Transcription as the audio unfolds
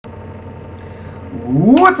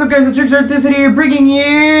What's up, guys? It's Trickster here, bringing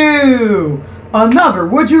you another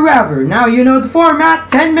Would You Rather. Now you know the format.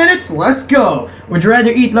 10 minutes, let's go. Would you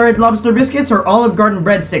rather eat Red Lobster biscuits or Olive Garden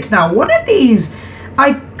breadsticks? Now, one of these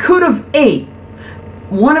I could have ate.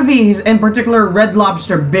 One of these, in particular, Red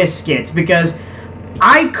Lobster biscuits, because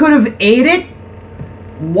I could have ate it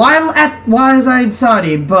while I was in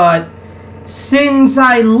Saudi, but since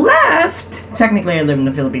I left, technically I live in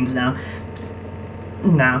the Philippines now.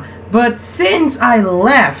 But since I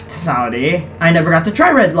left Saudi, I never got to try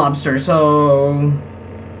Red Lobster, so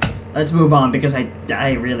let's move on, because I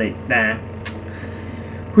really,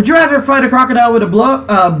 Would you rather fight a crocodile with a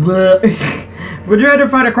Would you rather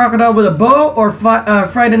fight a crocodile with a bow or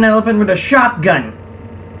fight an elephant with a shotgun?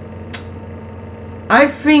 I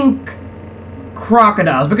think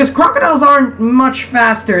crocodiles, because crocodiles aren't much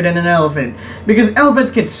faster than an elephant, because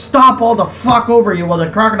elephants can stomp all the fuck over you, while the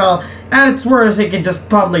crocodile, at its worst, it can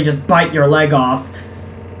probably just bite your leg off.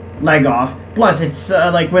 Plus it's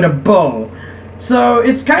like with a bow, so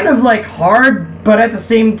it's kind of like hard, but at the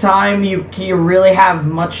same time you really have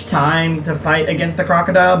much time to fight against the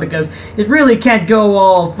crocodile, because it really can't go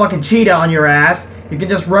all fucking cheetah on your ass. You can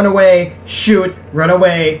just run away, shoot, run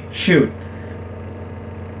away, shoot.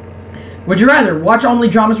 Would you rather watch only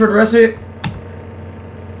dramas for the rest of it?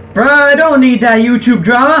 Bruh, I don't need that YouTube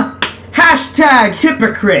drama. Hashtag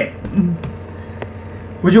hypocrite.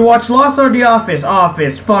 Would you watch Lost or The Office?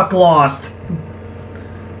 Office. Fuck Lost.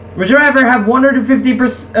 Would you rather have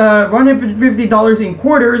 $150 in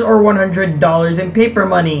quarters or $100 in paper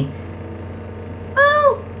money?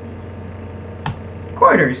 Well,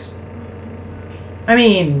 quarters. I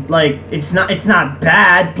mean, like, it's not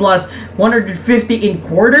bad. Plus 150 in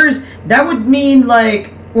quarters, that would mean,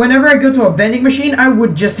 like, whenever I go to a vending machine, I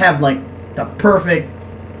would just have, like, the perfect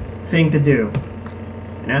thing to do.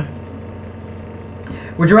 You know?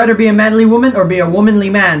 Would you rather be a manly woman or be a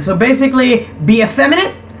womanly man? So basically, be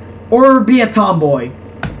effeminate or be a tomboy.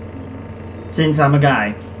 Since I'm a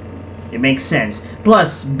guy, it makes sense.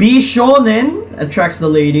 Plus, be shonen attracts the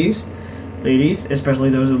ladies,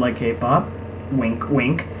 especially those who like K-pop. Wink,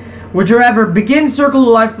 wink. Would you rather begin Circle of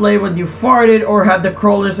Life play when you farted or have the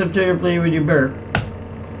crawlers up to your play when you burp?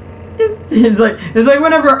 It's like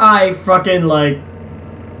whenever I fucking like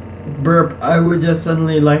burp, I would just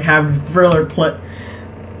suddenly like have Thriller play.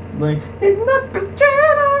 Like,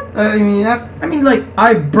 I mean, like,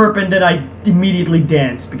 I burp and then I immediately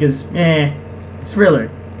dance because, it's Thriller.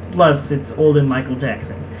 Plus, it's old and Michael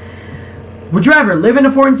Jackson. Would you rather live in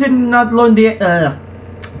a foreign city and not learn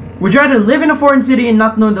Would you rather live in a foreign city and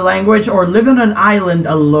not know the language, or live on an island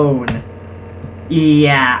alone?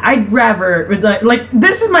 Yeah, I'd rather, like,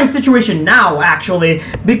 this is my situation now, actually,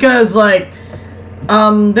 because, like,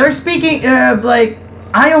 they're speaking, like,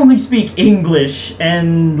 I only speak English,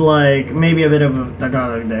 and, like, maybe a bit of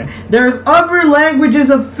Tagalog there. There's other languages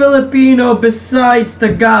of Filipino besides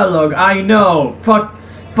Tagalog, I know,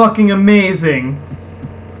 fucking amazing.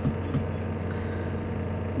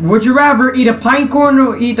 Would you rather eat a pine cone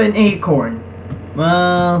or eat an acorn?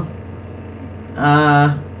 Well,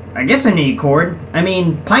 I guess an acorn. I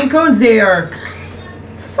mean, pine cones, they are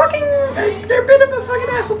fucking, they're a bit of a fucking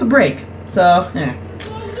asshole to break. So, yeah.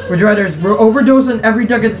 Would you rather overdose on every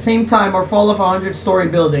drug at the same time or fall off a 100-story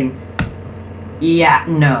building? Yeah,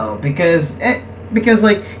 no, because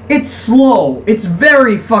like, it's slow. It's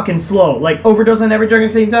very fucking slow. Like, overdose on every drug at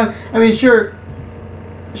the same time. I mean, sure,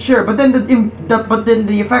 but then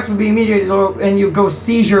the effects would be immediate, and you go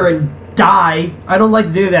seizure and die. I don't like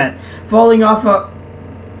to do that. Falling off a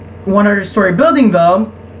 100-story building,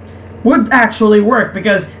 though, would actually work,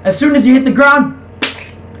 because as soon as you hit the ground,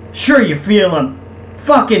 sure, you feel a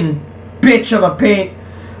fucking bitch of a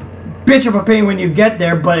pain when you get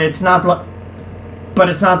there, but it's not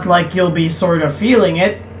like you'll be sort of feeling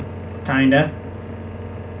it, kinda.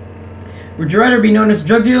 Would you rather be known as a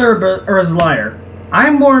drug dealer or as a liar?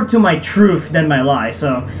 I'm more to my truth than my lie,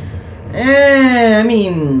 so, I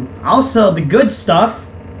mean, I'll sell the good stuff,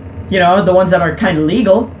 you know, the ones that are kind of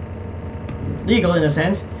legal in a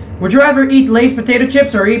sense. Would you rather eat Lay's potato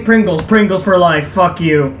chips or eat Pringles? Pringles for life, fuck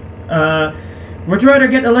you. Would you rather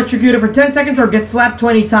get electrocuted for 10 seconds or get slapped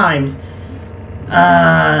 20 times?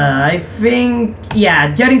 I think, yeah,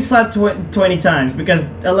 getting slapped 20 times, because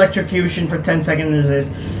electrocution for 10 seconds is...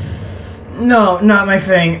 No, not my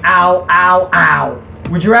thing. Ow, ow, ow.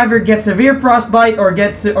 Would you rather get severe frostbite or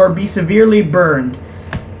be severely burned?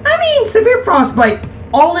 I mean, severe frostbite,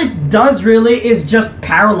 all it does really is just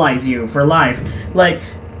paralyze you for life. Like,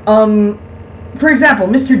 for example,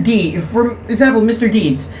 Mr.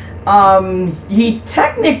 Deeds, he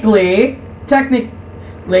technically,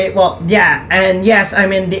 Well, yeah, and yes,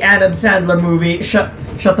 I'm in the Adam Sandler movie. Shut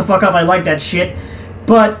the fuck up. I like that shit.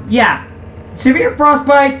 But yeah, severe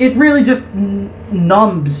frostbite. It really just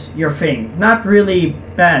numbs your thing. Not really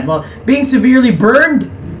bad. Well, being severely burned,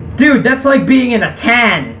 dude, that's like being in a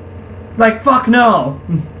tan. Like fuck no.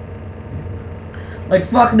 Like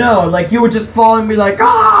fuck no. Like you would just fall and be like,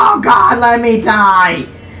 oh god, let me die.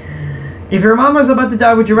 If your mom was about to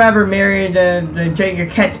die, would you rather marry and drink your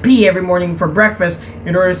cat's pee every morning for breakfast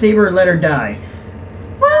in order to save her or let her die?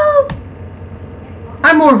 Well,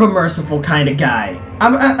 I'm more of a merciful kind of guy.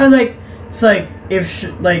 I like, it's like, if,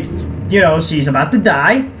 she's about to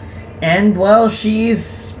die, and, well,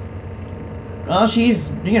 she's,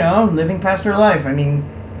 living past her life. I mean,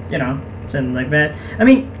 something like that. I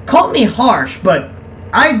mean, call me harsh, but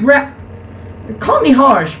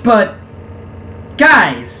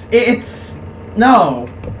guys, it's no,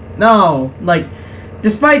 like,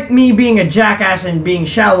 despite me being a jackass and being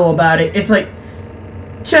shallow about it, it's like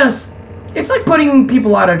putting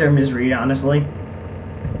people out of their misery, honestly.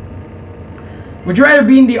 Would you rather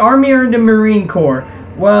be in the Army or in the Marine Corps?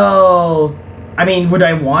 Well, I mean, would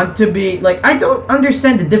I want to be, like, I don't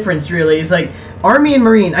understand the difference, really. It's like, Army and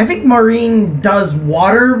Marine. I think Marine does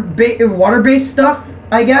water-based stuff,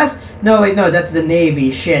 I guess? No, wait, no, that's the Navy,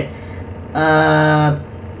 shit. But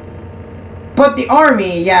the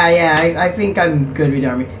Army, yeah, I think I'm good with the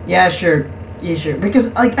Army. Yeah, sure. Yeah, sure.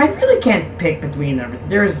 Because, like, I really can't pick between them.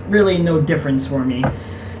 There's really no difference for me.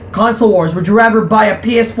 Console Wars. Would you rather buy a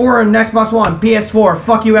PS4 or an Xbox One? PS4.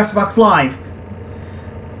 Fuck you, Xbox Live.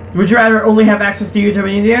 Would you rather only have access to YouTube on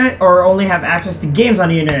the internet or only have access to games on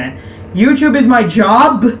the internet? YouTube is my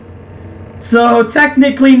job, so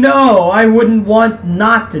technically no, I wouldn't want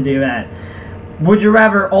not to do that. Would you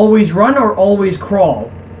rather always run or always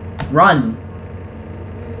crawl? Run.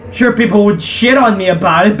 Sure, people would shit on me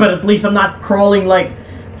about it, but at least I'm not crawling like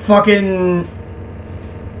fucking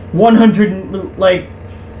 100 like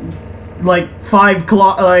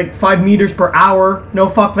 5 meters per hour. No,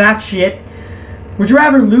 fuck that shit. Would you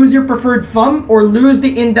rather lose your preferred thumb or lose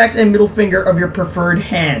the index and middle finger of your preferred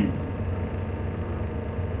hand?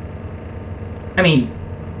 I mean,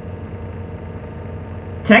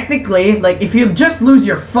 technically, like, if you just lose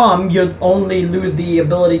your thumb, you'd only lose the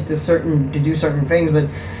ability to do certain things, but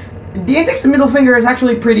the index and middle finger is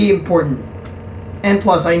actually pretty important. And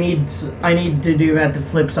plus, I need to do that to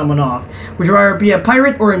flip someone off. Would you rather be a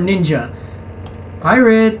pirate or a ninja?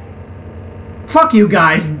 Pirate. Fuck you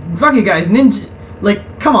guys. Fuck you guys. Ninja.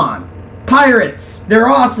 Like, come on. Pirates. They're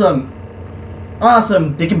awesome.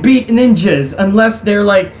 Awesome. They can beat ninjas unless they're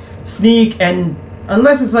like sneak and...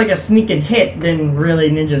 Unless it's like a sneak and hit, then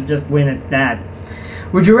really ninjas just win at that.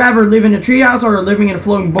 Would you rather live in a treehouse or living in a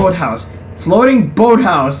floating boathouse? Floating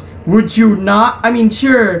boathouse. Would you not? I mean,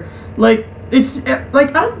 sure. Like, it's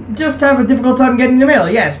like I just have a difficult time getting the mail.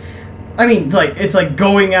 Yes. I mean, like, it's like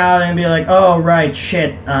going out and be like, oh right,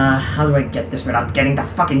 shit. How do I get this without getting the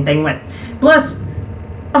fucking thing wet? Plus,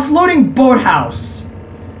 a floating boathouse.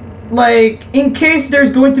 Like, in case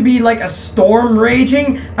there's going to be, like, a storm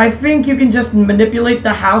raging, I think you can just manipulate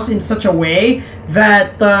the house in such a way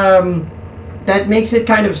that, that makes it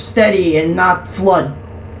kind of steady and not flood.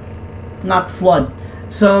 Not flood.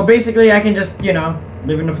 So, basically, I can just,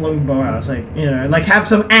 live in a floating boathouse. Like, like, have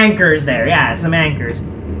some anchors there. Yeah, some anchors.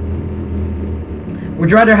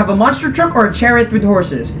 Would you rather have a monster truck or a chariot with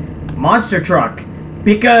horses? Monster truck.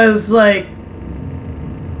 Because, like...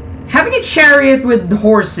 Having a chariot with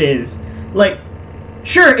horses, like,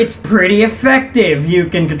 sure, it's pretty effective. You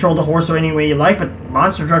can control the horse any way you like, but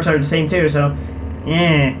monster trucks are the same too, so,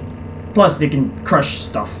 Plus, they can crush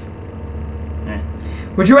stuff.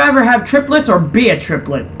 Would you rather have triplets or be a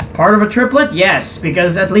triplet? Part of a triplet? Yes,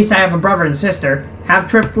 because at least I have a brother and sister. Have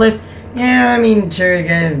triplets? Yeah, I mean, sure,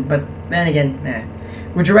 again, but then again,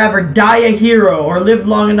 Would you rather die a hero or live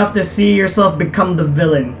long enough to see yourself become the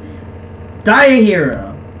villain? Die a hero.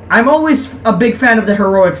 I'm always a big fan of the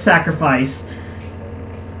heroic sacrifice.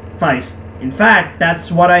 In fact,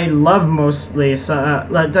 that's what I love mostly. So,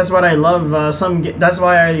 that's what I love. That's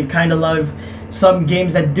why I kind of love some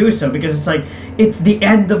games that do so, because it's like it's the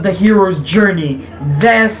end of the hero's journey.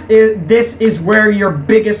 This is where your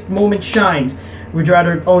biggest moment shines. Would you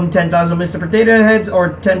rather own 10,000 Mr. Potato Heads or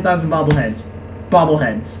 10,000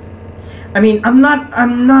 bobbleheads? I mean, I'm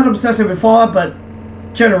not obsessive with Fallout, but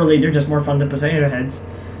generally they're just more fun than Potato Heads.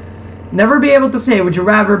 Never be able to say. Would you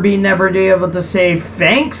rather be never be able to say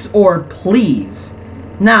thanks or please?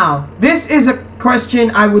 Now, this is a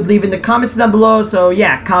question I would leave in the comments down below, so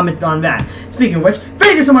yeah, comment on that. Speaking of which,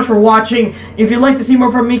 thank you so much for watching. If you'd like to see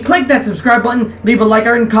more from me, click that subscribe button, leave a like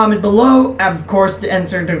or comment below, of course, to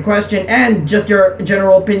answer the question, and just your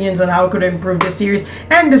general opinions on how I could improve this series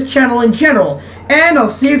and this channel in general. And I'll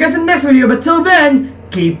see you guys in the next video, but till then,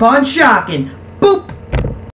 keep on shocking.